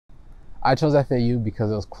I chose FAU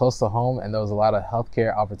because it was close to home and there was a lot of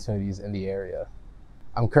healthcare opportunities in the area.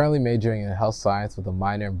 I'm currently majoring in health science with a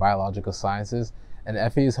minor in biological sciences, and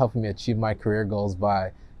FAU is helping me achieve my career goals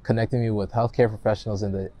by connecting me with healthcare professionals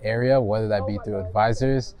in the area, whether that be through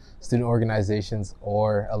advisors, student organizations,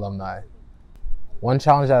 or alumni. One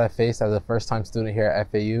challenge that I faced as a first-time student here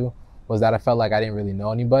at FAU was that I felt like I didn't really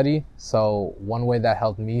know anybody. So one way that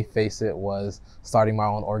helped me face it was starting my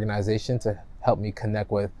own organization to help me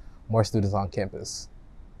connect with more students on campus.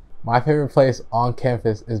 My favorite place on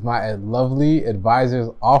campus is my lovely advisor's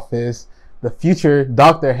office, the future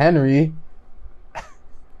Dr. Henry.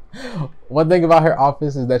 One thing about her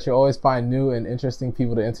office is that you always find new and interesting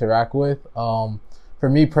people to interact with. For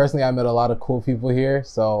me personally, I met a lot of cool people here,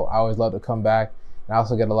 so I always love to come back. And I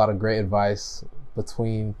also get a lot of great advice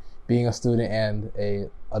between being a student and an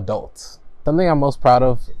adult. Something I'm most proud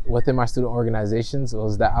of within my student organizations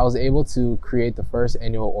was that I was able to create the first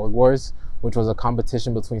annual Org Wars, which was a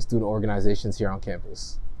competition between student organizations here on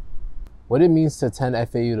campus. What it means to attend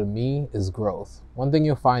FAU to me is growth. One thing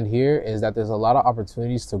you'll find here is that there's a lot of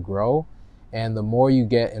opportunities to grow, and the more you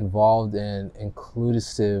get involved and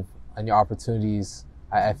inclusive in your opportunities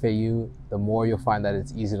at FAU, the more you'll find that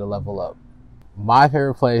it's easy to level up. My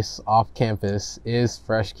favorite place off campus is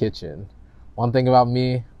Fresh Kitchen. One thing about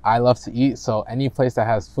me, I love to eat, so any place that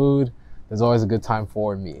has food, there's always a good time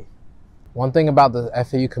for me. One thing about the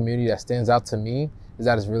FAU community that stands out to me is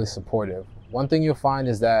that it's really supportive. One thing you'll find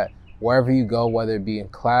is that wherever you go, whether it be in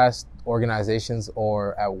class, organizations,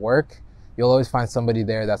 or at work, you'll always find somebody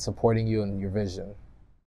there that's supporting you in your vision.